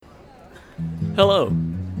Hello,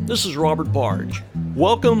 this is Robert Barge.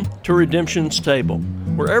 Welcome to Redemption's Table,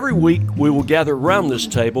 where every week we will gather around this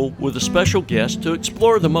table with a special guest to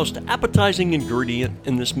explore the most appetizing ingredient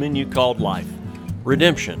in this menu called life,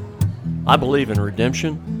 redemption. I believe in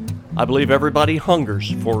redemption. I believe everybody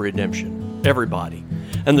hungers for redemption. Everybody.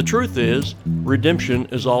 And the truth is, redemption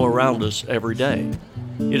is all around us every day.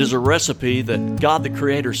 It is a recipe that God the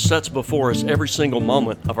Creator sets before us every single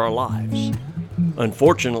moment of our lives.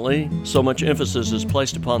 Unfortunately, so much emphasis is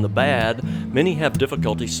placed upon the bad, many have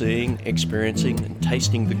difficulty seeing, experiencing, and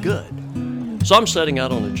tasting the good. So I'm setting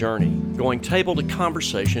out on a journey, going table to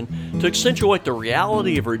conversation, to accentuate the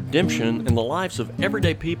reality of redemption in the lives of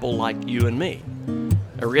everyday people like you and me.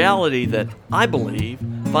 A reality that I believe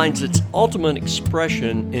finds its ultimate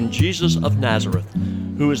expression in Jesus of Nazareth,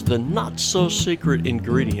 who is the not-so-secret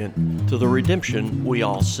ingredient to the redemption we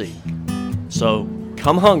all seek. So,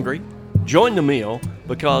 come hungry, join the meal,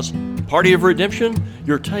 because party of redemption,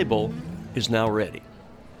 your table is now ready.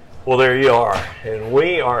 Well, there you are, and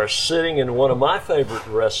we are sitting in one of my favorite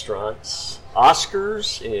restaurants,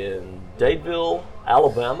 Oscar's in Dadeville,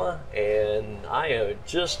 Alabama, and I have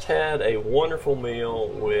just had a wonderful meal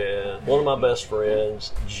with one of my best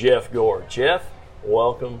friends, Jeff Gore. Jeff,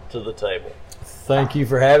 welcome to the table. Thank you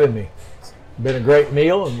for having me. It's been a great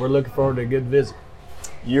meal, and we're looking forward to a good visit.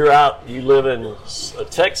 You live in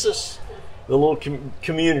Texas, the little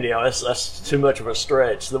community. That's too much of a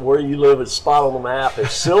stretch. Where you live is spot on the map.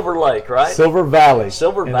 It's Silver Lake, right? Silver Valley.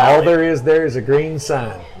 Silver and Valley. All there is a green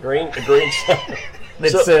sign. A green sign.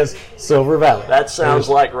 It says Silver Valley. That sounds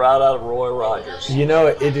like right out of Roy Rogers. You know,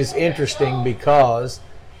 it is interesting because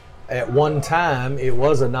at one time it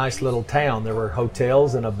was a nice little town. There were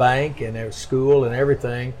hotels and a bank and a school and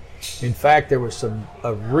everything. In fact, there was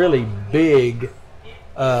a really big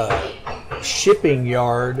shipping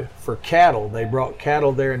yard for cattle. They brought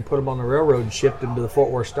cattle there and put them on the railroad and shipped them to the Fort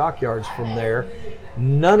Worth stockyards from there.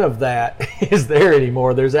 None of that is there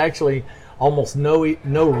anymore. There's actually almost no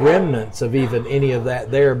remnants of even any of that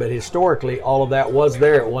there, but historically all of that was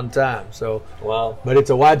there at one time. So, wow. But it's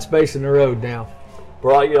a wide space in the road now.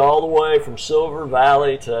 Brought you all the way from Silver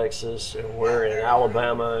Valley, Texas, and we're in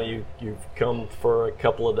Alabama. You've come for a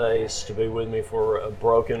couple of days to be with me for a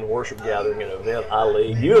Broken worship gathering, an event I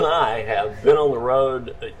lead. You and I have been on the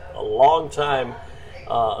road a long time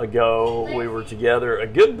ago. We were together a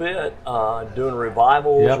good bit doing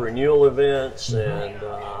revivals, renewal events, and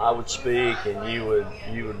I would speak, and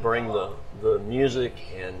you would bring the music,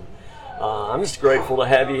 and I'm just grateful to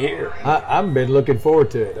have you here. I've been looking forward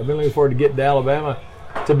to it. I've been looking forward to getting to Alabama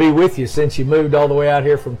to be with you since you moved all the way out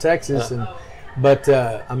here from Texas. But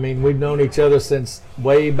we've known each other since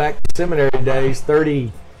way back to seminary days,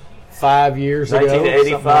 35 years ago.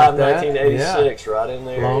 1985, 1986, right in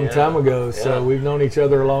there. Long time ago. Yeah. So we've known each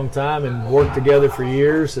other a long time and worked together for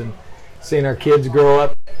years and seen our kids grow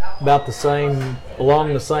up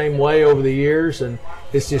along the same way over the years, and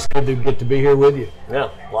it's just good to get to be here with you. Yeah,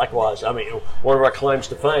 likewise. One of our claims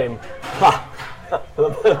to fame,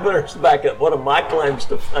 let's back up. One of my claims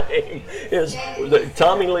to fame is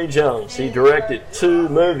Tommy Lee Jones. He directed 2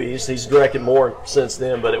 movies. He's directed more since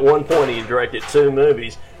then, but at one point he directed 2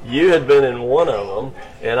 movies. You had been in one of them,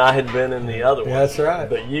 and I had been in the other one. That's right.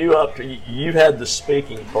 But you had the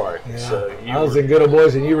speaking part. Yeah. So I was in Good Old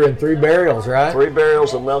Boys, and you were in 3 Burials, right? 3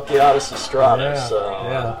 Burials of Melquiades Estrada.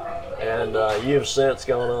 Yeah. And you have since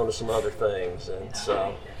gone on to some other things. And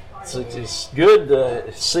so it's good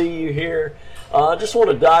to see you here. I just want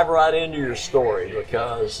to dive right into your story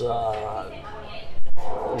because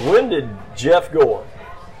when did Jeff Gore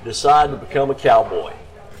decide to become a cowboy?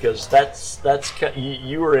 Because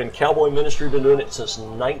you were in cowboy ministry, been doing it since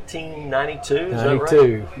 1992, is that right?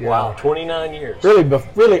 92, yeah. Wow, 29 years.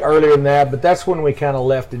 Really earlier than that, but that's when we kind of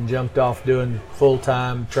left and jumped off doing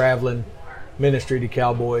full-time traveling ministry to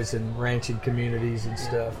cowboys and ranching communities and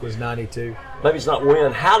stuff. Was 92. Maybe it's not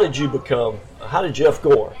when. How did Jeff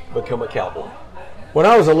Gore become a cowboy? When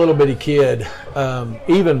I was a little bitty kid,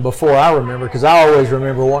 even before I remember, because I always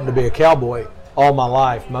remember wanting to be a cowboy all my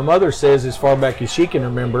life. My mother says as far back as she can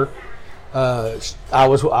remember, I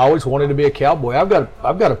always wanted to be a cowboy. I've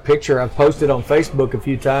got a picture I've posted on Facebook a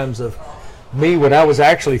few times of me when I was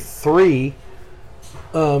actually 3,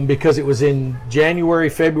 because it was in January,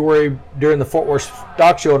 February during the Fort Worth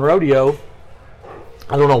Stock Show and Rodeo.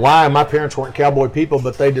 I don't know why my parents weren't cowboy people,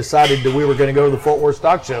 but they decided that we were going to go to the Fort Worth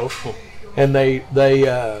Stock Show, and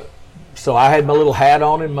so I had my little hat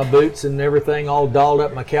on and my boots and everything, all dolled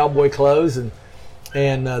up, my cowboy clothes, and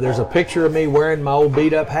there's a picture of me wearing my old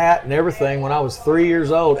beat-up hat and everything when I was 3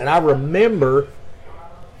 years old. And I remember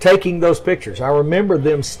taking those pictures. I remember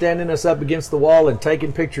them standing us up against the wall and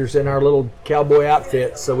taking pictures in our little cowboy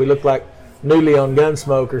outfits, so we looked like newly on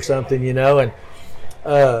Gunsmoke or something, you know. And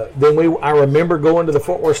I remember going to the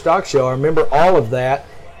Fort Worth Stock Show. I remember all of that,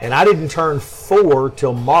 and I didn't turn 4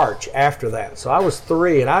 till March after that. So I was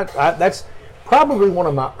 3, and I that's probably one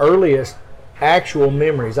of my earliest actual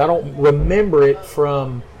memories. I don't remember it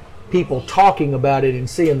from people talking about it and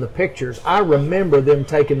seeing the pictures. I remember them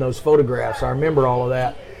taking those photographs. I remember all of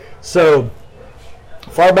that. So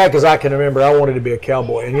far back as I can remember, I wanted to be a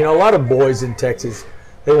cowboy. And, you know, a lot of boys in Texas,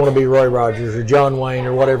 they want to be Roy Rogers or John Wayne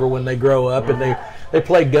or whatever when they grow up, and they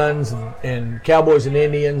play guns and cowboys and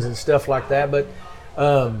Indians and stuff like that. But,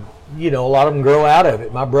 you know, a lot of them grow out of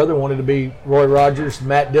it. My brother wanted to be Roy Rogers and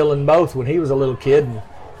Matt Dillon both when he was a little kid, and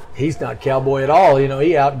he's not cowboy at all. You know,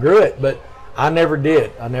 he outgrew it, but I never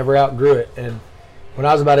did. I never outgrew it. And when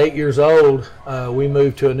I was about 8 years old, we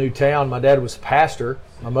moved to a new town. My dad was a pastor.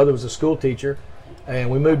 My mother was a school teacher.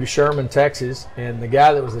 And we moved to Sherman, Texas. And the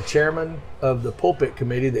guy that was the chairman of the pulpit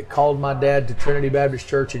committee that called my dad to Trinity Baptist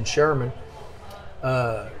Church in Sherman,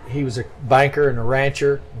 he was a banker and a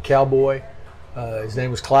rancher and cowboy. His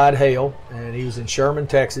name was Clyde Hale, and he was in Sherman,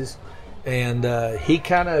 Texas. And he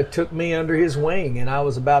kind of took me under his wing, and I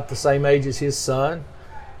was about the same age as his son.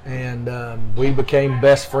 And we became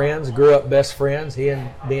best friends, grew up best friends, he and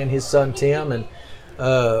me and his son Tim. And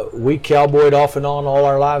we cowboyed off and on all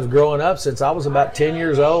our lives growing up. Since I was about 10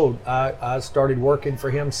 years old, I started working for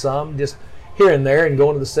him some, just here and there, and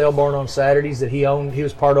going to the sale barn on Saturdays that he owned. He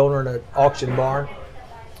was part owner in an auction barn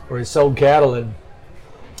where he sold cattle. And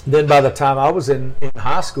then by the time I was in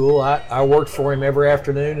high school, I worked for him every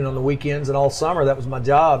afternoon and on the weekends and all summer. That was my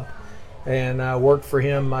job. And I worked for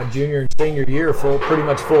him my junior and senior year pretty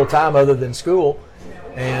much full time other than school.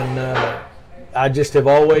 And I just have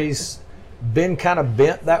always been kind of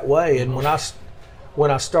bent that way. And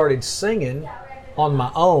when I started singing on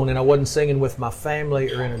my own, and I wasn't singing with my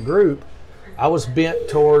family or in a group, I was bent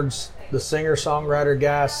towards the singer-songwriter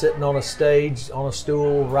guy sitting on a stage, on a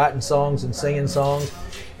stool, writing songs and singing songs.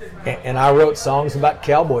 And I wrote songs about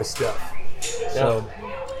cowboy stuff. So.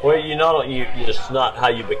 Well, it's not how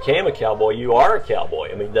you became a cowboy. You are a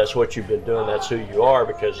cowboy. I mean, that's what you've been doing. That's who you are,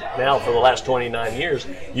 because now for the last 29 years,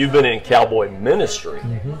 you've been in cowboy ministry.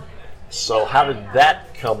 Mm-hmm. So how did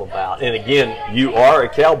that come about? And again, you are a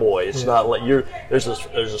cowboy. It's not like there's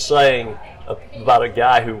a saying about a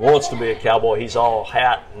guy who wants to be a cowboy. He's all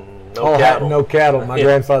hat and no cattle. Hat and no cattle, my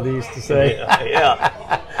grandfather used to say.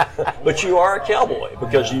 Yeah. But you are a cowboy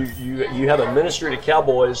because you have a ministry to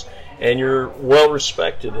cowboys, and you're well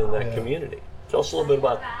respected in that community. Tell us a little bit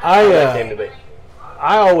about how that came to be.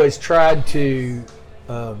 I always tried to,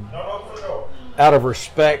 out of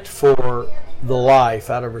respect for the life,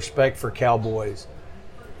 out of respect for cowboys,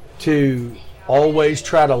 to always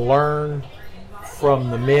try to learn from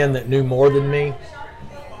the men that knew more than me.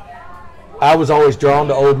 I was always drawn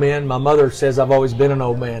to old men. My mother says I've always been an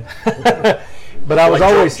old man. But I was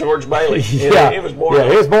always George Bailey. He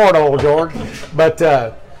was born old, George. But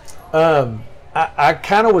I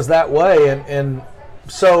kind of was that way, and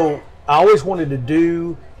so I always wanted to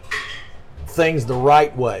do things the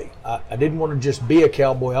right way. I didn't want to just be a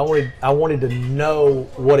cowboy. I wanted to know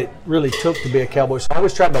what it really took to be a cowboy. So I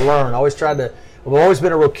always tried to learn. I've always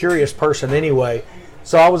been a real curious person anyway.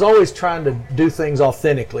 So I was always trying to do things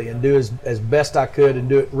authentically and do as best I could and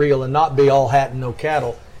do it real and not be all hat and no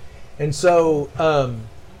cattle. And so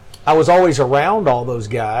I was always around all those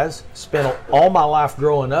guys, spent all my life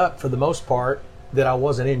growing up, for the most part, that I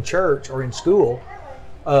wasn't in church or in school,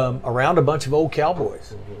 around a bunch of old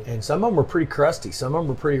cowboys. Mm-hmm. And some of them were pretty crusty. Some of them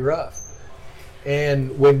were pretty rough.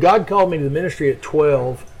 And when God called me to the ministry at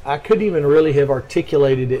 12, I couldn't even really have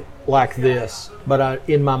articulated it like this. But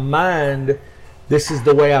in my mind, this is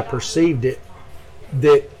the way I perceived it,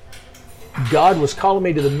 that God was calling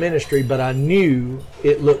me to the ministry, but I knew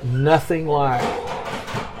it looked nothing like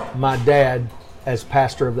my dad as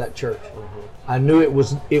pastor of that church. Mm-hmm. I knew it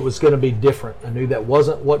was going to be different. I knew that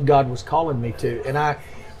wasn't what God was calling me to. And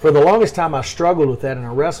for the longest time, I struggled with that and I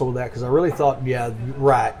wrestled with that, because I really thought, yeah,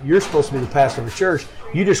 right, you're supposed to be the pastor of a church.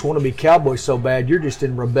 You just want to be cowboy so bad. You're just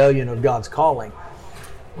in rebellion of God's calling.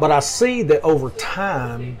 But I see that over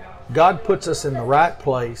time, God puts us in the right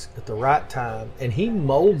place at the right time, and He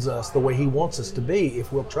molds us the way He wants us to be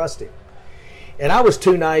if we'll trust Him. And I was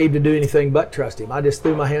too naive to do anything but trust Him. I just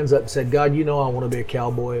threw my hands up and said, God, you know I want to be a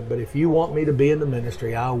cowboy, but if you want me to be in the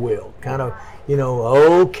ministry, I will. Kind of,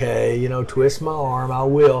 okay, twist my arm, I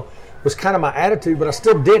will. Was kind of my attitude, but I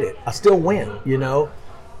still did it. I still went,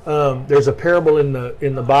 There's a parable in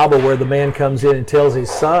the Bible where the man comes in and tells his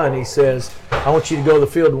son, he says, I want you to go to the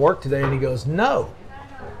field and work today. And he goes, no.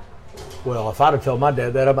 Well, if I'd have told my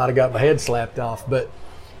dad that, I might have got my head slapped off. But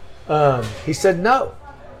he said no.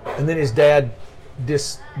 And then his dad,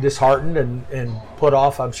 disheartened and put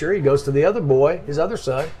off, I'm sure, he goes to the other boy, his other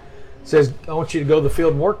son, says, I want you to go to the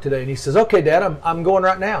field and work today. And he says, okay, Dad, I'm going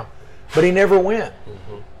right now. But he never went.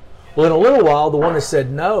 Well, in a little while, the one that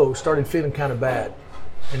said no started feeling kind of bad.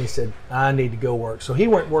 And he said, I need to go work. So he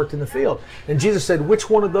went and worked in the field. And Jesus said, which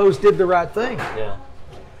one of those did the right thing? Yeah.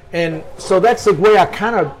 And so that's the way I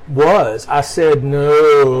kind of was. I said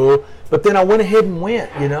no, but then I went ahead and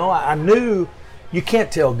went. I knew you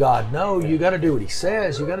can't tell God no. You got to do what He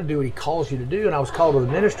says. You got to do what He calls you to do. And I was called to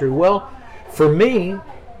the ministry. Well, for me,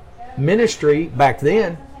 ministry back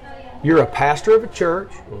then, you're a pastor of a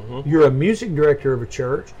church. You're a music director of a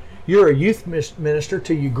church. You're a youth minister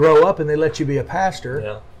till you grow up and they let you be a pastor.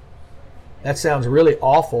 Yeah. That sounds really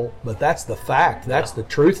awful, but that's the fact. That's the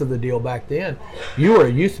truth of the deal back then. You were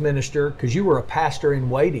a youth minister because you were a pastor in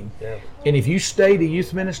waiting. Yeah. And if you stayed a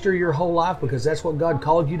youth minister your whole life because that's what God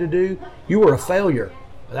called you to do, you were a failure.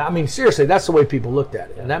 I mean, seriously, that's the way people looked at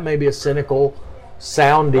it. And that may be a cynical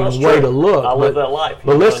sounding way to look. I live that life.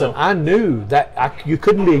 But listen, I knew that you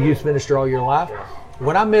couldn't be a youth minister all your life. Yeah.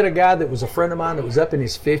 When I met a guy that was a friend of mine that was up in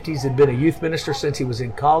his 50s, had been a youth minister since he was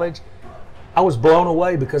in college, I was blown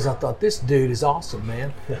away because I thought, this dude is awesome,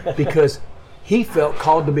 man. Because he felt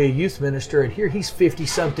called to be a youth minister, and here he's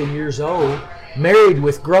 50-something years old, married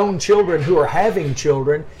with grown children who are having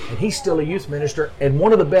children, and he's still a youth minister, and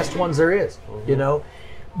one of the best ones there is,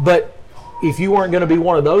 But if you weren't going to be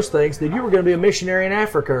one of those things, then you were going to be a missionary in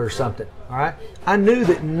Africa or something, all right? I knew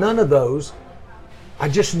that none of those, I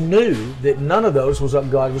just knew that none of those was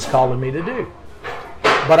what God was calling me to do.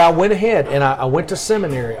 But I went ahead and I went to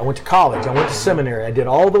seminary. I went to college. I went to seminary. I did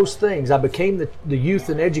all those things. I became the youth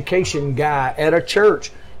and education guy at a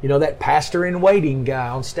church. That pastor in waiting guy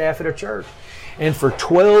on staff at a church. And for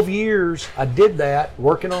 12 years, I did that,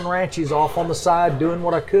 working on ranches off on the side, doing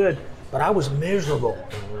what I could. But I was miserable.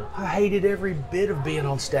 I hated every bit of being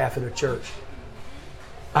on staff at a church.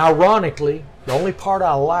 Ironically, the only part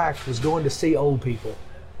I liked was going to see old people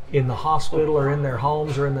in the hospital or in their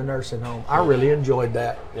homes or in the nursing home. I really enjoyed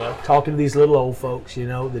that. Yeah. Talking to these little old folks,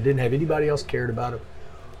 that didn't have anybody else cared about them.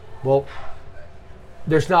 Well,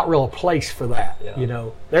 there's not real a place for that. Yeah.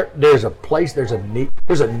 There's a place, there's a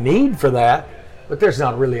need for that, but there's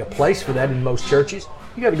not really a place for that in most churches.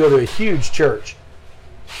 You got to go to a huge church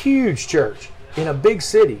in a big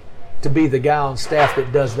city to be the guy on staff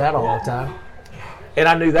that does that all the time. And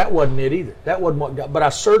I knew that wasn't it either. That wasn't what God. But I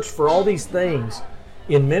searched for all these things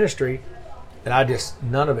in ministry, and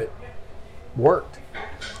none of it worked.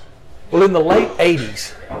 Well, in the late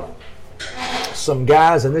 80s, some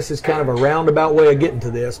guys, and this is kind of a roundabout way of getting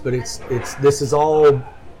to this, but this is all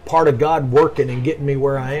part of God working and getting me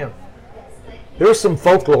where I am. There were some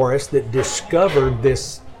folklorists that discovered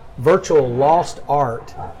this virtual lost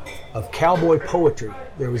art of cowboy poetry.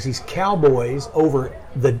 There was these cowboys over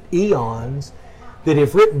the eons that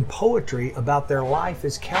have written poetry about their life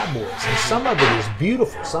as cowboys, and some of it is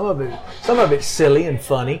beautiful, some of it's silly and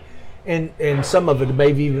funny, and some of it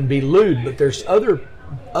may even be lewd. But there's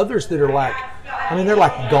others that are like, they're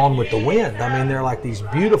like Gone with the Wind. They're like these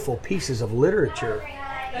beautiful pieces of literature,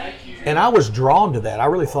 and I was drawn to that. I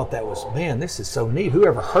really thought that was, man, this is so neat. Who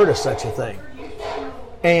ever heard of such a thing?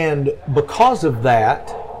 And because of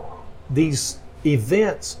that, these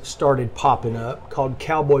events started popping up called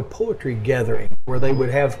Cowboy Poetry Gathering, where they would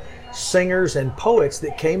have singers and poets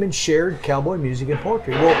that came and shared cowboy music and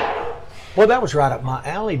poetry. Well, that was right up my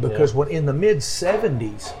alley, because when in the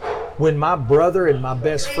mid-'70s, when my brother and my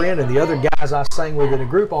best friend and the other guys I sang with in a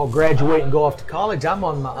group all graduate and go off to college, I'm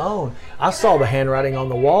on my own. I saw the handwriting on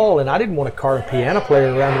the wall, and I didn't want to cart a piano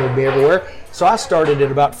player around with me everywhere. So I started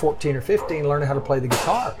at about 14 or 15 learning how to play the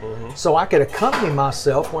guitar, so I could accompany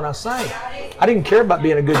myself when I sang. I didn't care about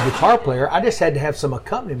being a good guitar player. I just had to have some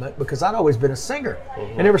accompaniment because I'd always been a singer.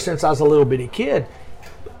 And ever since I was a little bitty kid,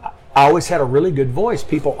 I always had a really good voice.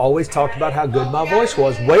 People always talked about how good my voice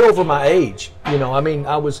was, way over my age.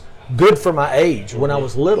 I was good for my age when I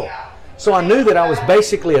was little. So I knew that I was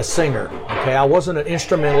basically a singer. Okay, I wasn't an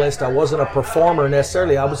instrumentalist. I wasn't a performer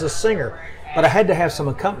necessarily. I was a singer, but I had to have some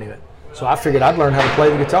accompaniment. So I figured I'd learn how to play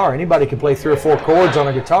the guitar. Anybody can play 3 or 4 chords on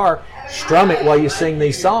a guitar, strum it while you sing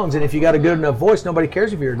these songs, and if you got a good enough voice, nobody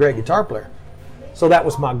cares if you're a great guitar player. So that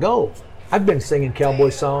was my goal. I've been singing cowboy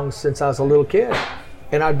songs since I was a little kid,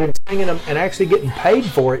 and I've been singing them and actually getting paid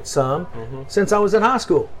for it some since I was in high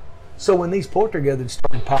school. So when these poetry gatherings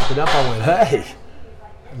started popping up, I went, hey,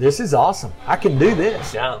 this is awesome. I can do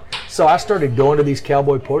this. Yeah. So I started going to these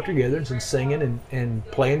cowboy poetry gatherings and singing and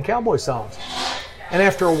playing cowboy songs. And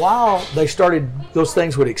after a while, those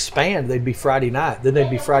things would expand. They'd be Friday night. Then they'd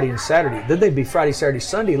be Friday and Saturday. Then they'd be Friday, Saturday,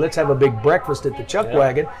 Sunday. Let's have a big breakfast at the Chuck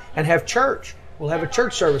Wagon and have church. We'll have a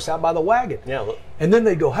church service out by the wagon. Yeah. And then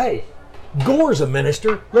they'd go, hey, Gore's a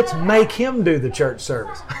minister. Let's make him do the church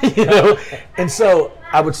service. You know? And so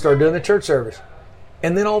I would start doing the church service.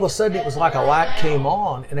 And then all of a sudden it was like a light came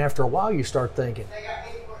on. And after a while you start thinking,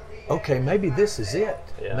 okay, maybe this is it.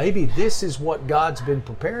 Yeah. Maybe this is what God's been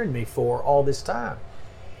preparing me for all this time.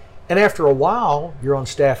 And after a while, you're on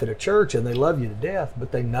staff at a church and they love you to death,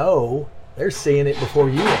 but they know they're seeing it before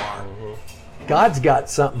you are. God's got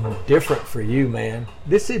something different for you, man.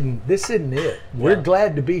 This isn't it. We're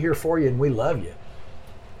glad to be here for you and we love you.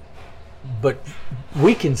 But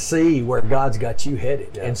we can see where God's got you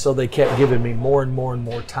headed. Yeah. And so they kept giving me more and more and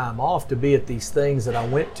more time off to be at these things that I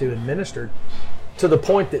went to and ministered, to the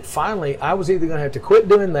point that finally I was either going to have to quit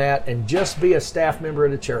doing that and just be a staff member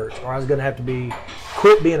of the church, or I was going to have to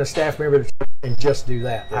quit being a staff member of the church and just do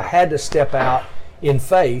that. Yeah. I had to step out in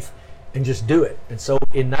faith and just do it. And so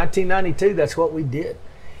in 1992, that's what we did.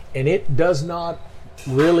 And it does not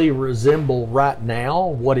really resemble right now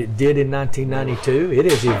what it did in 1992. It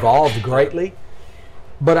has evolved greatly.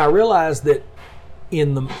 But I realized that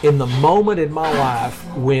in the moment in my life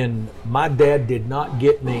when my dad did not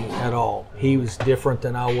get me at all, he was different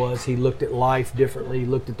than I was. He looked at life differently. He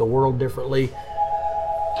looked at the world differently.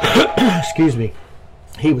 Excuse me.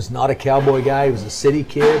 He was not a cowboy guy. He was a city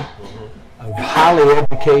kid, highly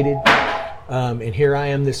educated. And here I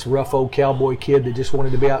am, this rough old cowboy kid that just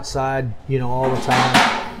wanted to be outside, all the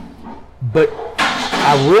time. But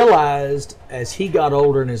I realized as he got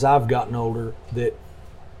older and as I've gotten older that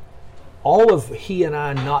all of he and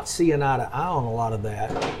I not seeing eye to eye on a lot of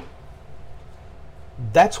that,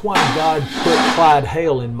 that's why God put Clyde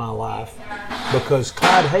Hale in my life. Because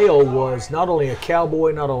Clyde Hale was not only a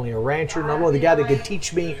cowboy, not only a rancher, not only the guy that could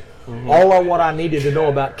teach me all of what I needed to know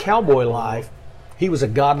about cowboy life, he was a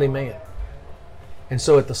godly man. And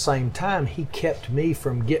so at the same time, he kept me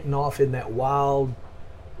from getting off in that wild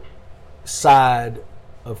side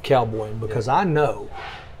of cowboying, because I know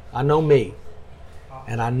me,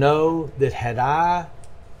 and I know that had I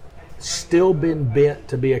still been bent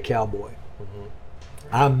to be a cowboy,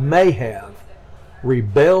 I may have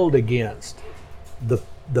rebelled against the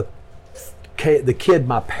kid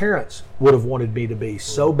my parents would have wanted me to be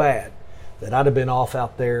so bad that I'd have been off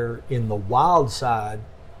out there in the wild side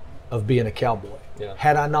of being a cowboy. Yeah.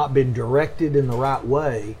 Had I not been directed in the right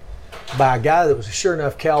way by a guy that was a sure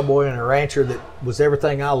enough cowboy and a rancher that was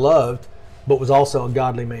everything I loved, but was also a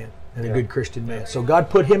godly man and a good Christian man. So God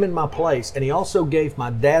put him in my place, and he also gave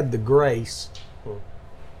my dad the grace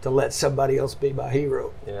to let somebody else be my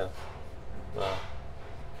hero. Yeah. Wow.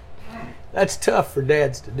 That's tough for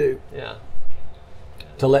dads to do. Yeah.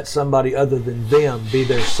 To let somebody other than them be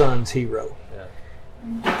their son's hero.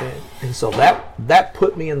 And so that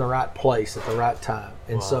put me in the right place at the right time.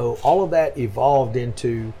 And so all of that evolved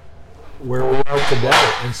into where we are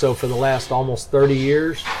today. And so for the last almost 30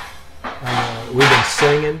 years, we've been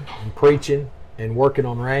singing and preaching and working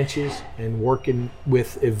on ranches and working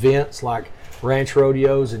with events like ranch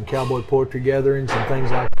rodeos and cowboy poetry gatherings and things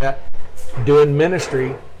like that, doing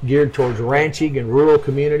ministry geared towards ranching and rural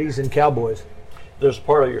communities and cowboys. There's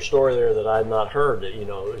part of your story there that I had not heard, that, it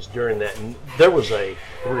was during that, and there was a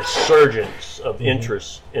resurgence of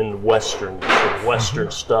interest in Western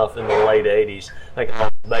stuff in the late 80s. I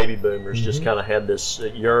think baby boomers just kind of had this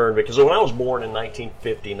yearn, because when I was born in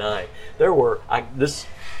 1959, there were, this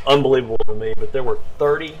unbelievable to me, but there were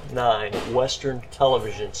 39 Western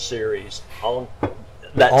television series on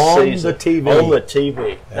that season. On the TV.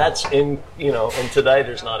 Yeah. That's in, and today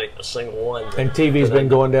there's not a single one. And TV's been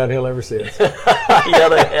going downhill ever since. Yeah,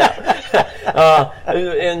 they have.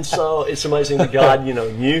 And so it's amazing that God,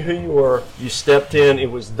 knew who you were. You stepped in.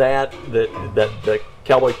 It was that the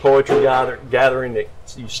cowboy poetry gathering that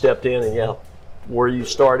you stepped in, and where you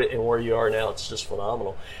started and where you are now, it's just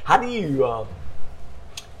phenomenal. How do you,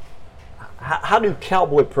 how do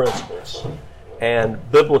cowboy principles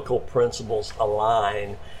and biblical principles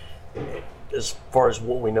align as far as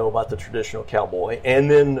what we know about the traditional cowboy, and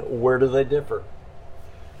then where do they differ?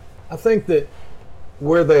 I think that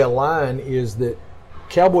where they align is that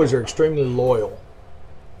cowboys are extremely loyal.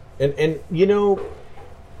 And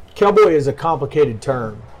cowboy is a complicated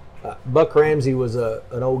term. Buck Ramsey was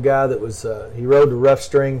an old guy that was, he rode the rough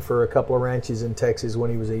string for a couple of ranches in Texas when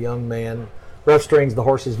he was a young man. Rough string's the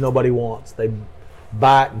horses nobody wants. They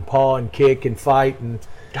bite and paw and kick and fight, and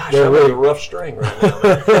gosh, they're really a rough string right now.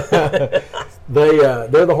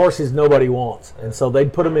 They're the horses nobody wants, and so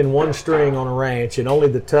they'd put them in one string on a ranch, and only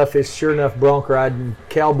the toughest, sure enough, bronc riding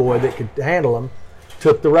cowboy that could handle them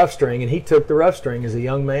took the rough string, and he took the rough string as a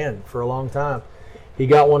young man for a long time. He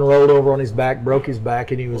got one rolled over on his back, broke his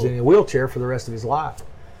back, and he was in a wheelchair for the rest of his life.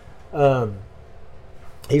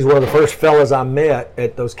 He's one of the first fellas I met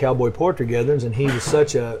at those cowboy poetry gatherings, and he was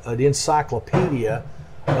such an encyclopedia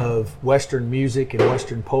of Western music and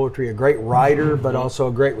Western poetry, a great writer, but also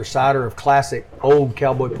a great reciter of classic old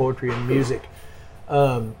cowboy poetry and music.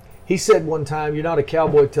 He said one time, "You're not a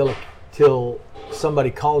cowboy till somebody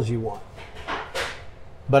calls you one."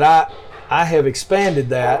 But I have expanded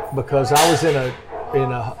that because I was in a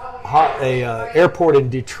airport in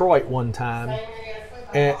Detroit one time,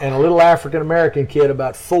 and a little African American kid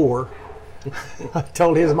about 4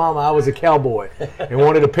 told his mama I was a cowboy and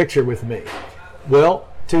wanted a picture with me. Well,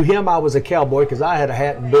 to him I was a cowboy because I had a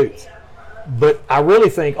hat and boots. But I really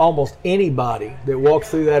think almost anybody that walked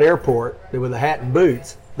through that airport with a hat and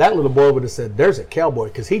boots, that little boy would have said, "There's a cowboy,"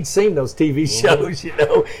 because he'd seen those TV shows. You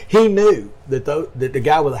know, he knew that the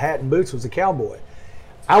guy with a hat and boots was a cowboy.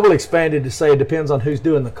 I will expand it to say it depends on who's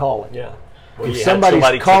doing the calling. Yeah. Well, if somebody's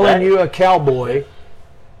calling today. you a cowboy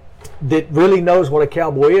that really knows what a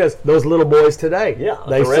cowboy is, those little boys today,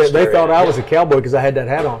 they thought I was a cowboy because I had that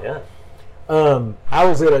hat on. Yeah. I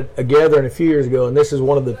was at a gathering a few years ago, and this is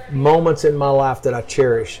one of the moments in my life that I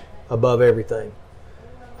cherish above everything.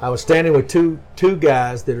 I was standing with two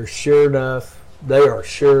guys that are sure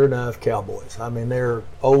enough cowboys. I mean, they're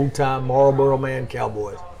old-time Marlboro Man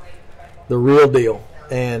cowboys, the real deal.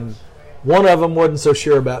 And one of them wasn't so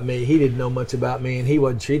sure about me. He didn't know much about me, and he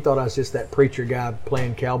wasn't. He thought I was just that preacher guy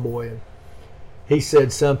playing cowboy. And he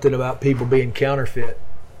said something about people being counterfeit.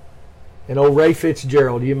 And old Ray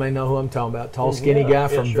Fitzgerald, you may know who I'm talking about, tall, skinny guy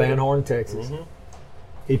from Van Horn, Texas. Mm-hmm.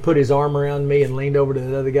 He put his arm around me and leaned over to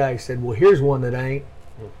the other guy. He said, "Well, here's one that ain't."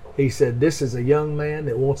 He said, "This is a young man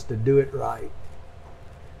that wants to do it right."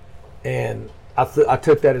 And I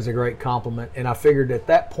took that as a great compliment. And I figured at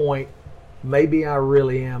that point, maybe I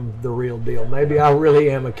really am the real deal. Maybe I really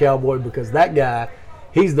am a cowboy because that guy,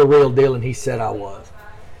 he's the real deal, and he said I was.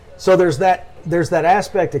 So there's that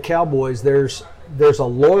aspect of cowboys. There's a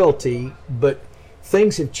loyalty, but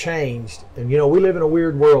things have changed. And, you know, we live in a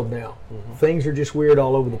weird world now. Mm-hmm. Things are just weird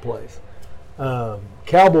all over the place.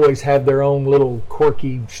 Cowboys have their own little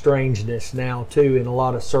quirky strangeness now, too, in a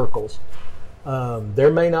lot of circles.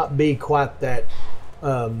 There may not be quite that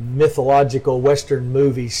mythological Western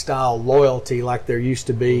movie style loyalty like there used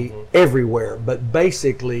to be everywhere. But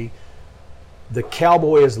basically, the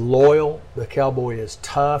cowboy is loyal. The cowboy is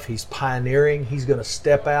tough. He's pioneering. He's going to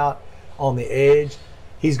step out on the edge.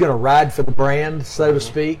 He's going to ride for the brand, so to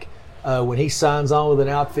speak. When he signs on with an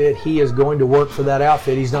outfit, he is going to work for that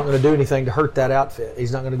outfit. He's not going to do anything to hurt that outfit.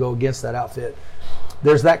 He's not going to go against that outfit.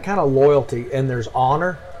 There's that kind of loyalty, and there's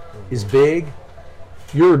honor is big.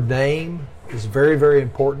 Your name is very, very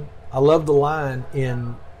important. I love the line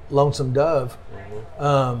in Lonesome Dove.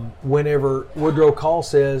 Whenever Woodrow Call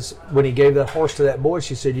says, when he gave that horse to that boy,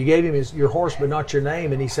 she said, "You gave him your horse but not your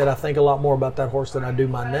name." And he said, "I think a lot more about that horse than I do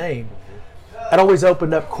my name." That always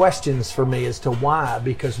opened up questions for me as to why,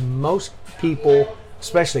 because most people,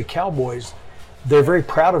 especially cowboys, they're very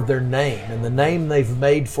proud of their name, and the name they've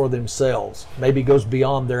made for themselves maybe goes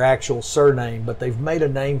beyond their actual surname, but they've made a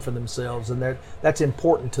name for themselves, and that's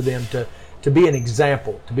important to them to be an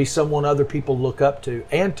example, to be someone other people look up to,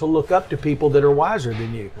 and to look up to people that are wiser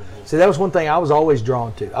than you. See, that was one thing I was always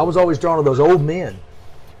drawn to. I was always drawn to those old men.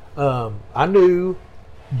 I knew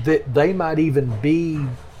that they might even be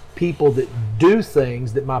people that do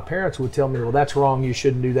things that my parents would tell me, "Well, that's wrong, you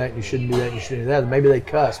shouldn't do that, you shouldn't do that, you shouldn't do that." Maybe they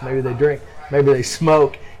cuss, maybe they drink, maybe they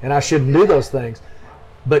smoke, and I shouldn't do those things.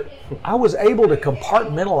 But I was able to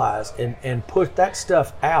compartmentalize and put that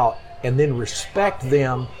stuff out and then respect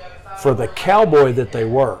them for the cowboy that they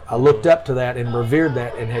were. I looked up to that and revered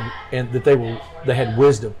that, and that they had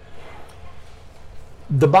wisdom.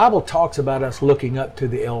 The Bible talks about us looking up to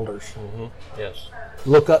the elders. Mm-hmm. Yes.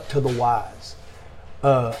 Look up to the wise.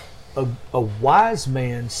 A wise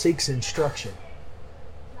man seeks instruction.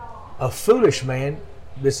 A foolish man,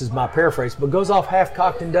 this is my paraphrase, but goes off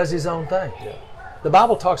half-cocked and does his own thing. Yeah. The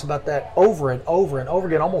Bible talks about that over and over and over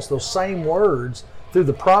again, almost those same words through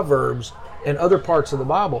the Proverbs and other parts of the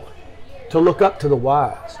Bible, to look up to the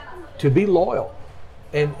wise, to be loyal.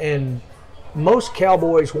 And most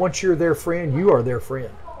cowboys, once you're their friend, you are their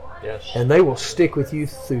friend. Yes. And they will stick with you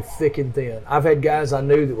through thick and thin. I've had guys I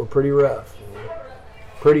knew that were pretty rough,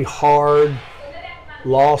 pretty hard,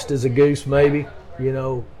 lost as a goose maybe, you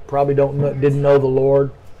know, probably didn't know the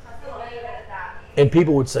Lord. And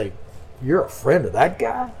people would say, "You're a friend of that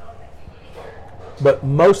guy?" But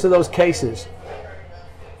most of those cases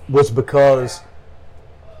was because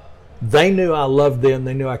they knew I loved them.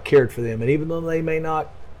 They knew I cared for them. And even though they may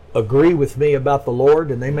not agree with me about the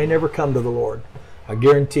Lord, and they may never come to the Lord, I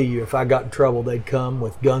guarantee you, if I got in trouble, they'd come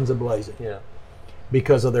with guns a-blazing. Yeah.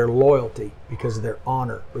 Because of their loyalty, because of their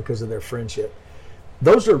honor, because of their friendship.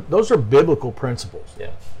 Those are biblical principles.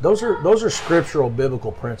 Yeah. Those are scriptural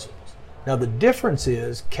biblical principles. Now the difference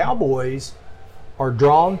is cowboys are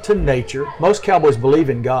drawn to nature. Most cowboys believe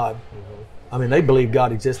in God. I mean, they believe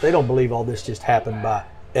God exists. They don't believe all this just happened by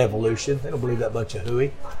evolution. They don't believe that bunch of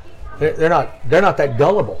hooey. They're not that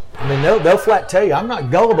gullible. I mean, they'll flat tell you, I'm not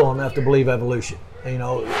gullible enough to believe evolution. You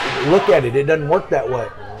know, look at it. It doesn't work that way.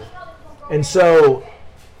 And so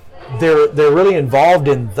they're really involved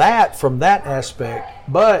in that from that aspect.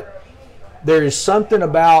 But there is something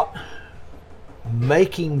about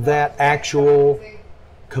making that actual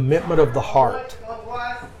commitment of the heart,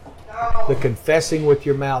 the confessing with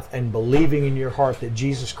your mouth and believing in your heart that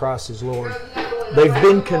Jesus Christ is Lord. They've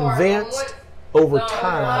been convinced over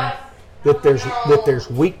time that there's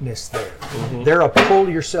weakness there. Mm-hmm. They're a pull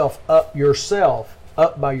yourself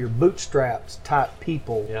up by your bootstraps type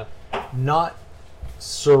people, not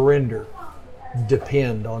surrender,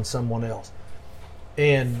 depend on someone else.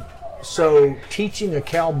 And so teaching a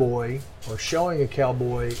cowboy or showing a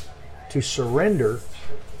cowboy to surrender,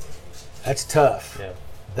 that's tough. Yeah.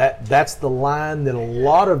 That's the line that a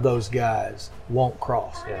lot of those guys won't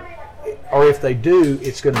cross. Yeah. Or if they do,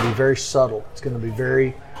 it's going to be very subtle. It's going to be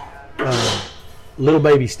very little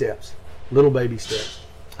baby steps. Little baby steps.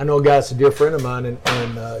 I know a guy that's a dear friend of mine,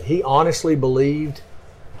 and he honestly believed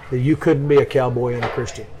that you couldn't be a cowboy and a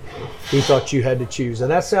Christian. He thought you had to choose.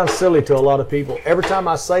 And that sounds silly to a lot of people. Every time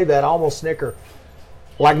I say that, I almost snicker,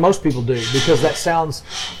 like most people do, because that sounds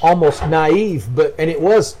almost naive, and it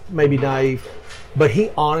was maybe naive, but he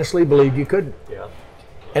honestly believed you couldn't. Yeah.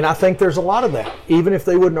 And I think there's a lot of that. Even if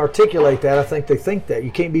they wouldn't articulate that, I think they think that.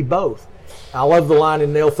 You can't be both. I love the line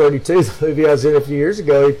in Nail 32, the movie I was in a few years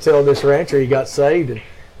ago. He told this rancher he got saved, and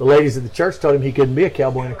the ladies at the church told him he couldn't be a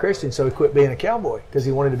cowboy and a Christian, so he quit being a cowboy because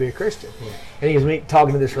he wanted to be a Christian. And he was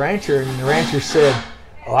talking to this rancher, and the rancher said,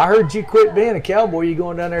 "Oh, I heard you quit being a cowboy. You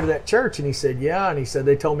going down there to that church?" And he said, "Yeah." And he said,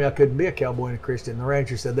 "They told me I couldn't be a cowboy and a Christian." And the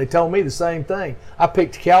rancher said, "They told me the same thing. I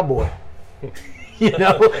picked cowboy." You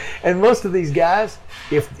know, and most of these guys,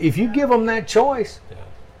 if you give them that choice,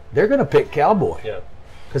 they're going to pick cowboy,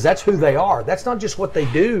 because that's who they are. That's not just what they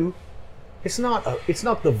do. It's not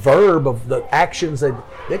the verb of the actions.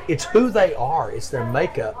 It's who they are. It's their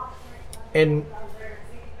makeup. And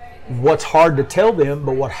what's hard to tell them,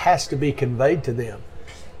 but what has to be conveyed to them,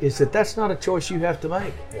 is that that's not a choice you have to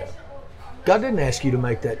make. Yeah. God didn't ask you to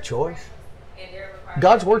make that choice.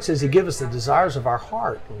 God's word says He gives us the desires of our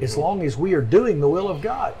heart, as long as we are doing the will of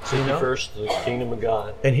God. Seek first the kingdom of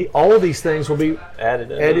God, and all of these things will be added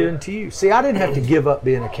unto you. See, I didn't have to give up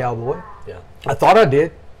being a cowboy. Yeah, I thought I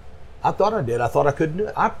did. I thought I couldn't do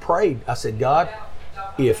it. I prayed. I said, God,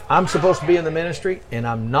 if I'm supposed to be in the ministry and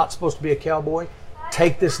I'm not supposed to be a cowboy,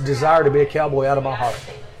 take this desire to be a cowboy out of my heart.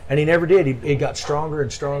 And He never did. He got stronger and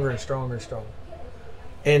stronger and stronger and stronger.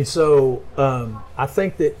 And so I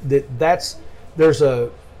think that's there's a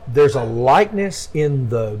likeness in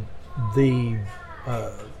the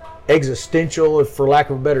existential, for lack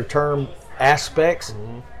of a better term, aspects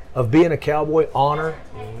of being a cowboy: honor,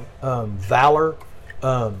 valor,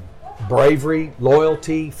 bravery,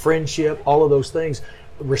 loyalty, friendship, all of those things,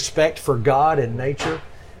 respect for God and nature.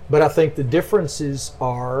 But I think the differences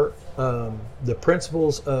are the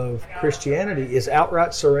principles of Christianity is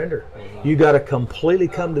outright surrender. You got to completely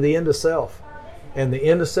come to the end of self. And the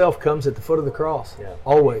end of self comes at the foot of the cross,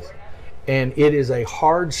 always. And it is a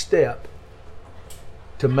hard step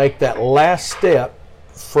to make that last step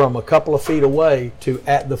from a couple of feet away to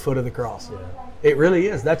at the foot of the cross. Yeah. It really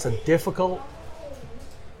is. That's a difficult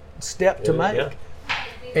step to make. Yeah.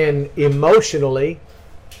 And emotionally,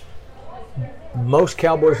 most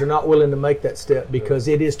cowboys are not willing to make that step because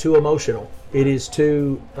it is too emotional. It is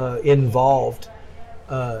too involved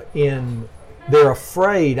in... They're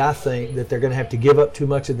afraid, I think, that they're going to have to give up too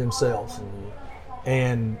much of themselves.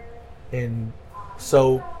 And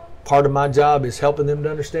so part of my job is helping them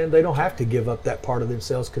to understand they don't have to give up that part of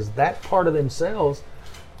themselves, because that part of themselves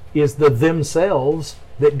is the themselves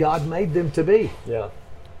that God made them to be. Yeah.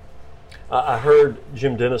 I heard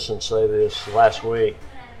Jim Dennison say this last week.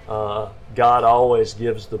 God always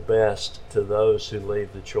gives the best to those who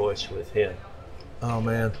leave the choice with Him. Oh,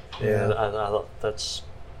 man. Yeah. And I thought that's...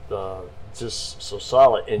 just so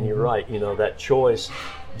solid. And you're right, that choice,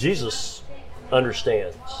 Jesus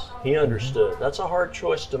understands. He understood. That's a hard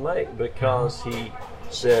choice to make, because He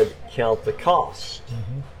said, count the cost.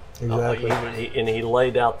 Exactly. He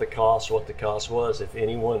laid out the cost, what the cost was. If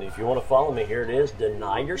you want to follow me, here it is.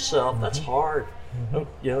 Deny yourself. That's hard.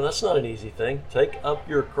 That's not an easy thing. Take up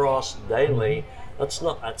your cross daily. That's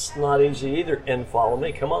not easy either. And follow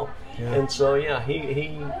me. Come on. Yeah. And so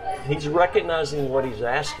he's recognizing what he's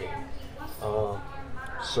asking.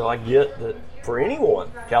 So I get that for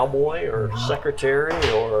anyone, cowboy or secretary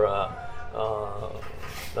or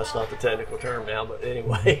that's not the technical term now, but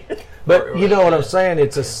anyway. But you know what I'm saying?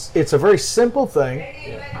 It's a very simple thing,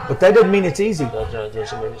 but that doesn't mean it's easy. That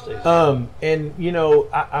doesn't mean it's easy. And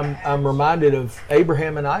I'm reminded of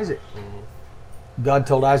Abraham and Isaac. God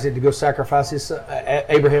told Isaac to go sacrifice his son,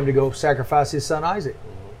 Abraham to go sacrifice his son Isaac.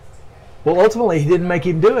 Well, ultimately, he didn't make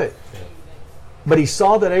him do it, but he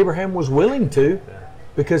saw that Abraham was willing to,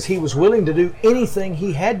 because he was willing to do anything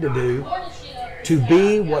he had to do to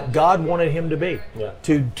be what God wanted him to be,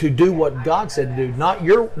 to do what God said to do,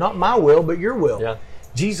 not my will, but your will. Yeah.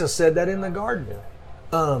 Jesus said that in the garden.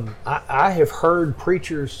 I have heard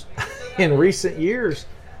preachers in recent years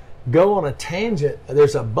go on a tangent.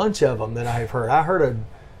 There's a bunch of them that I have heard. I heard a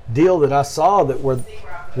deal that I saw that were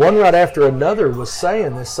one right after another was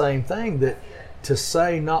saying the same thing, that to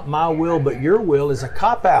say not my will but your will is a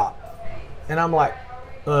cop-out. And I'm like,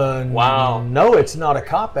 wow. No, it's not a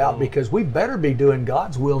cop-out, because we better be doing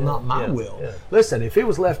God's will, not my will. Yeah. Listen, if it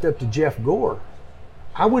was left up to Jeff Gore,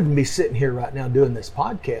 I wouldn't be sitting here right now doing this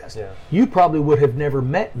podcast. Yeah. You probably would have never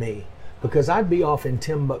met me, because I'd be off in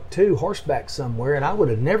Timbuktu, horseback somewhere, and I would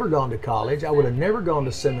have never gone to college. I would have never gone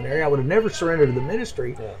to seminary. I would have never surrendered to the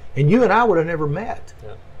ministry. Yeah. And you and I would have never met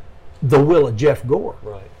Yeah. the will of Jeff Gore.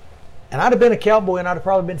 Right. And I'd have been a cowboy, and I'd have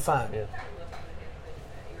probably been fine. Yeah.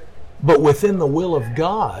 But within the will of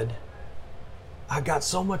God, I got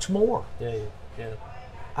so much more. Yeah.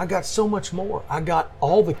 I got so much more. I got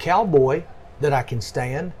all the cowboy that I can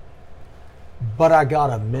stand, but I got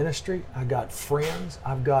a ministry. I got friends.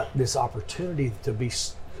 I've got this opportunity to be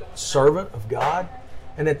servant of God.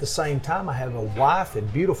 And at the same time, I have a wife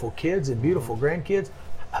and beautiful kids and beautiful grandkids.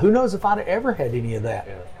 Who knows if I'd have ever had any of that?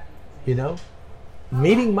 Yeah.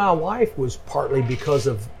 Meeting my wife was partly because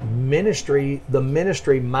of ministry, the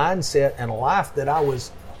ministry mindset and life that I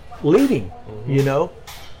was leading,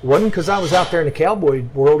 Wasn't because I was out there in the cowboy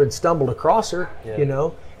world and stumbled across her,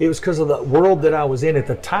 It was because of the world that I was in at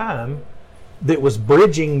the time that was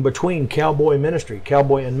bridging between cowboy and ministry.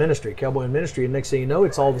 And next thing you know,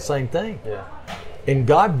 it's all the same thing. Yeah. And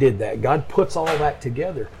God did that. God puts all that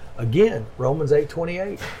together. Again, Romans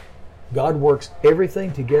 8:28. God works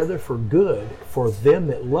everything together for good for them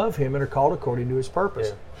that love Him and are called according to His purpose.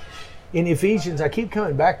 Yeah. In Ephesians, I keep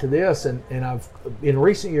coming back to this, and in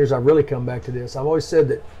recent years I've really come back to this. I've always said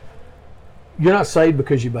that you're not saved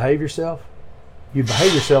because you behave yourself. You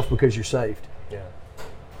behave yourself because you're saved. Yeah.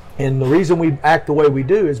 And the reason we act the way we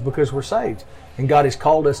do is because we're saved. And God has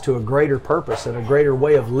called us to a greater purpose and a greater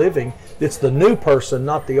way of living. It's the new person,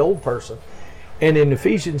 not the old person. And in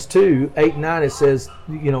Ephesians 2:8-9, it says,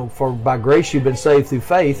 for by grace you've been saved through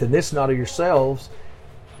faith, and this not of yourselves.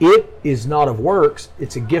 It is not of works.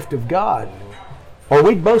 It's a gift of God. Or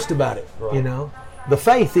we'd boast about it, Right. The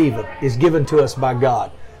faith even is given to us by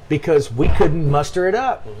God because we couldn't muster it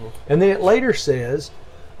up. And then it later says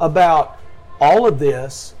about all of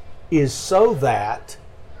this is so that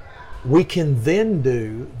we can then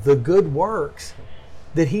do the good works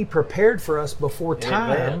that He prepared for us before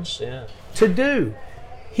time to do.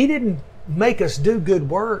 He didn't make us do good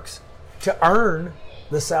works to earn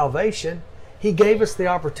the salvation. He gave us the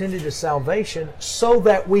opportunity to salvation so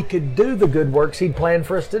that we could do the good works He'd planned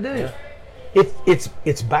for us to do. Yeah.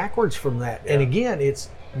 It's backwards from that. Yeah. And again, it's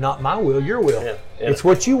not my will, your will. Yeah. It's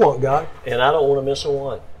what you want, God. And I don't want to miss a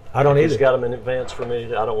one. I don't either. He's got them in advance for me.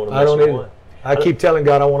 I don't want to miss a one. I keep telling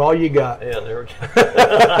God, I want all you got. Yeah, there we go.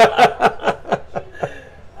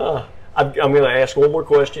 I'm going to ask one more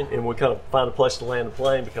question, and we'll kind of find a place to land the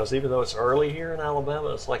plane, because even though it's early here in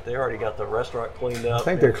Alabama, it's like they already got the restaurant cleaned up. I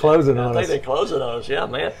think they're closing on us. I think they're closing on us, yeah,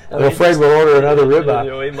 man. They're afraid we'll order another ribeye.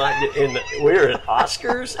 We're at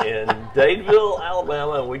Oscar's in Dadeville,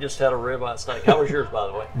 Alabama, and we just had a ribeye steak. How was yours, by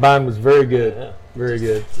the way? Mine was very good. Very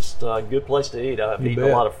good. Just a good place to eat. I've eaten a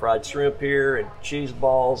lot of fried shrimp here, and cheese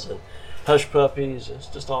balls, and hush puppies. It's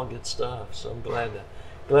just all good stuff. So I'm glad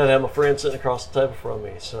to have my friend sitting across the table from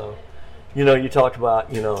me. So, you talked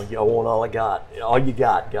about, I want all I got, all you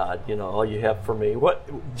got, God, all you have for me. What,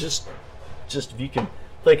 just if you can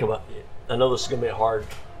think about it. I know this is going to be hard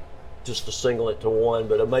just to single it to one,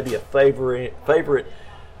 but it may be a favorite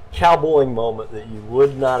cowboying moment that you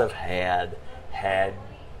would not have had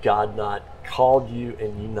God not called you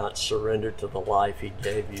and you not surrendered to the life He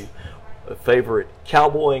gave you. a favorite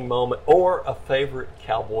cowboying moment, or a favorite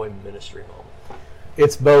cowboy ministry moment?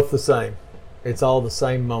 It's both the same. It's all the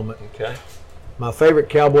same moment. Okay. My favorite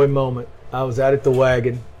cowboy moment, I was out at the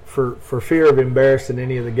wagon. For fear of embarrassing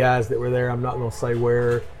any of the guys that were there, I'm not going to say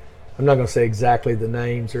where. I'm not going to say exactly the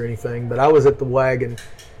names or anything, but I was at the wagon.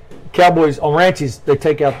 Cowboys on ranches, they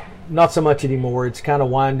take out, not so much anymore. It's kind of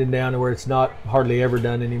winding down to where it's not hardly ever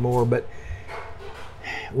done anymore. But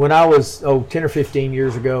when I was 10 or 15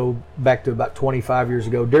 years ago, back to about 25 years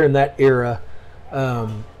ago, during that era,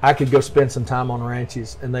 I could go spend some time on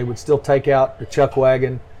ranches, and they would still take out the chuck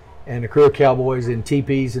wagon and a crew of cowboys in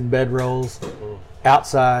teepees and bedrolls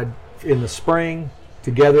outside in the spring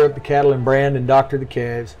to gather up the cattle and brand and doctor the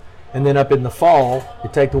calves. And then up in the fall,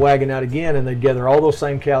 they'd take the wagon out again, and they'd gather all those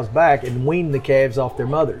same cows back and wean the calves off their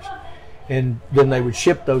mothers. And then they would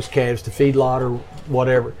ship those calves to feedlot or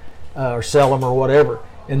whatever, or sell them or whatever.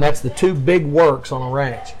 And that's the two big works on a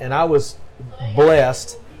ranch. And I was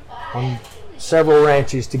blessed on several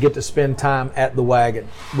ranches to get to spend time at the wagon,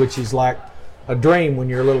 which is like a dream when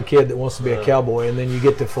you're a little kid that wants to be a cowboy, and then you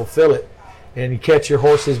get to fulfill it. And you catch your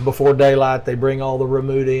horses before daylight. They bring all the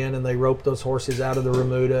remuda in, and they rope those horses out of the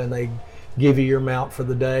remuda, and they give you your mount for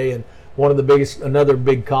the day. And another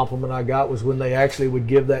big compliment I got was when they actually would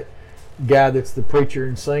give that guy that's the preacher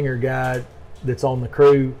and singer guy that's on the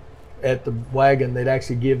crew at the wagon, they'd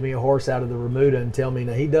actually give me a horse out of the remuda and tell me,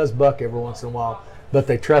 now he does buck every once in a while, but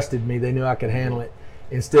they trusted me. They knew I could handle it,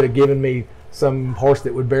 instead of giving me some horse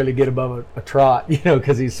that would barely get above a trot,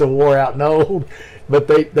 because he's so wore out and old. But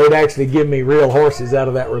they'd actually give me real horses out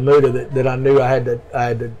of that remuda that I knew I had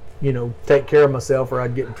to take care of myself or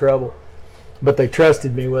I'd get in trouble. But they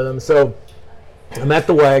trusted me with them. So I'm at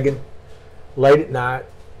the wagon late at night.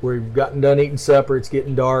 We've gotten done eating supper. It's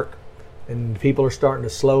getting dark, and people are starting to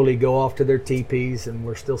slowly go off to their teepees, and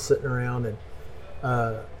we're still sitting around. And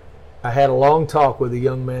I had a long talk with a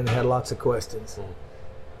young man that had lots of questions.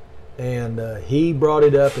 And he brought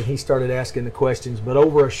it up, and he started asking the questions. But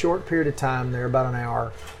over a short period of time, there about an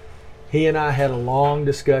hour, he and I had a long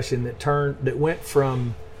discussion that went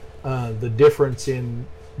from the difference in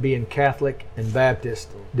being Catholic and Baptist,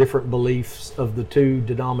 different beliefs of the two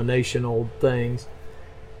denominational things,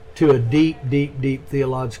 to a deep, deep, deep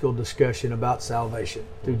theological discussion about salvation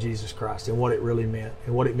through Jesus Christ and what it really meant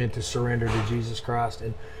and what it meant to surrender to Jesus Christ.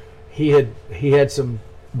 And he had some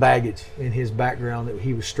baggage in his background that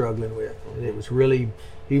he was struggling with. And it was really,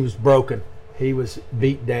 he was broken. He was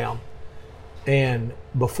beat down. And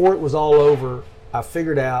before it was all over,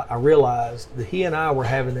 I realized that he and I were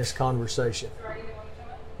having this conversation.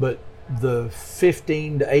 But the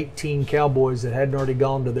 15 to 18 cowboys that hadn't already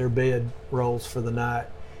gone to their bed rolls for the night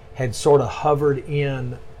had sort of hovered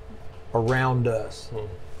in around us.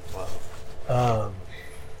 Wow.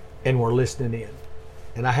 And were listening in.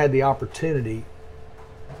 And I had the opportunity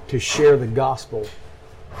to share the gospel,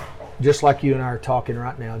 just like you and I are talking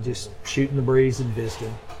right now, just shooting the breeze and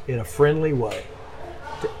visiting in a friendly way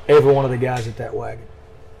to every one of the guys at that wagon.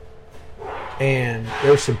 And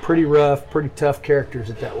there's some pretty rough, pretty tough characters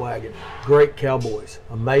at that wagon. Great cowboys,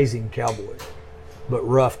 amazing cowboys, but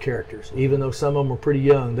rough characters. Even though some of them were pretty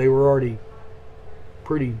young, they were already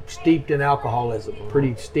pretty steeped in alcoholism,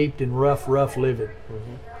 pretty steeped in rough living.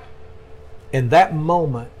 And that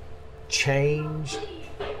moment changed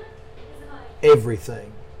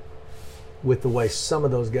everything with the way some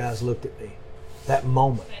of those guys looked at me. That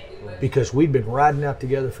moment. Because we'd been riding out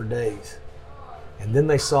together for days. And then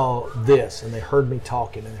they saw this, and they heard me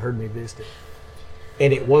talking and heard me visiting.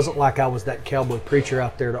 And it wasn't like I was that cowboy preacher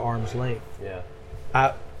out there to arm's length.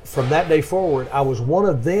 Yeah. From that day forward, I was one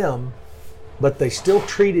of them, but they still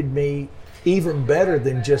treated me even better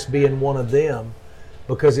than just being one of them,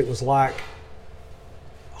 because it was like,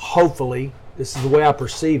 hopefully, this is the way I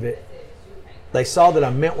perceive it, they saw that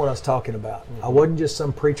I meant what I was talking about. I wasn't just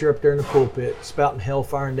some preacher up there in the pulpit spouting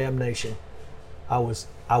hellfire and damnation. I was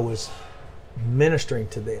ministering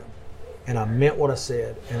to them, and I meant what I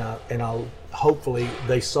said, and I hopefully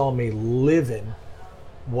they saw me living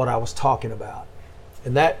what I was talking about.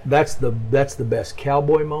 And that's the best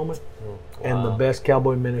cowboy moment and the best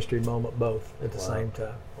cowboy ministry moment, both at the same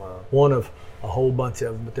time. Wow. One of a whole bunch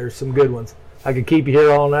of them, but there's some good ones. I could keep you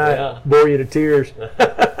here all night, bore you to tears.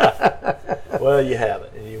 Well, you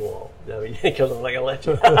haven't, and you won't. I mean, because I'm not gonna let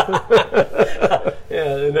you.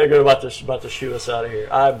 Yeah, and they're about to shoo us out of here.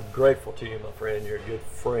 I'm grateful to you, my friend. You're a good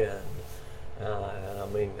friend, and I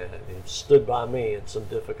mean that. You've stood by me in some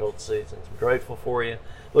difficult seasons. I'm grateful for you.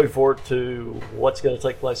 Looking forward to what's going to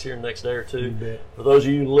take place here in the next day or two. For those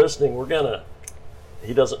of you listening, we're gonna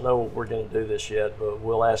he doesn't know we're going to do this yet, but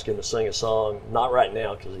we'll ask him to sing a song. Not right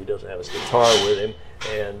now because he doesn't have his guitar with him.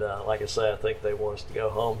 And like I say, I think they want us to go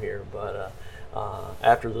home here. But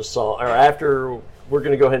after the song, or after, we're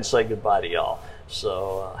going to go ahead and say goodbye to y'all.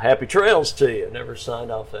 So happy trails to you. Never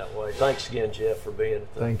signed off that way. Thanks again, Jeff, for being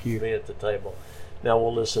at the table. Now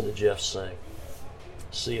we'll listen to Jeff sing.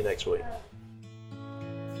 See you next week.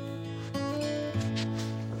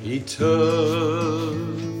 He touched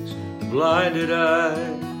the blinded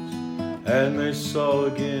eyes, and they saw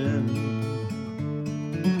again.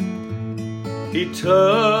 He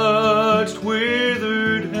touched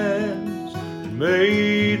withered hands and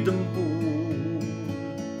made them whole.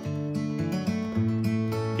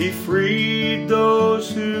 He freed those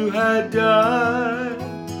who had died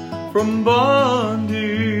from bondage,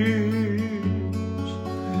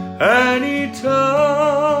 and he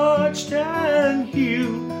touched and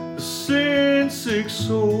healed the sin-sick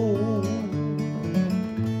soul.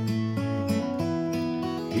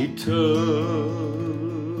 He touched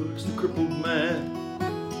the crippled man,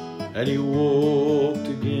 and he walked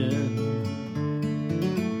again.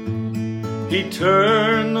 He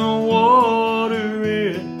turned the water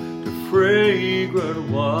into fragrant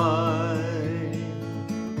wine.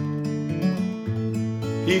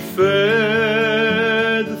 He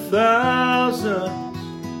fed the thousands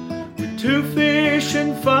with 2 fish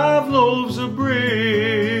and 5 loaves of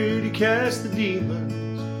bread. He cast the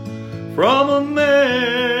demons from a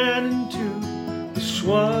man into the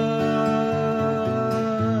swine.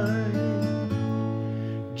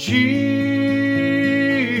 Jesus,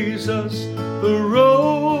 the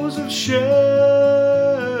rose of Sharon.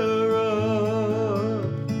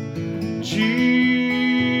 Jesus,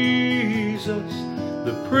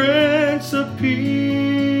 the Prince of Peace.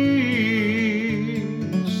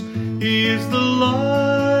 He is the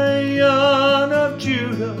Lion of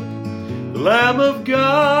Judah, the Lamb of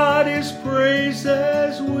God is praised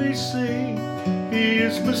as we sing. He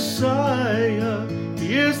is Messiah,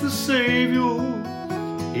 He is the Savior,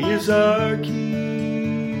 He is our King.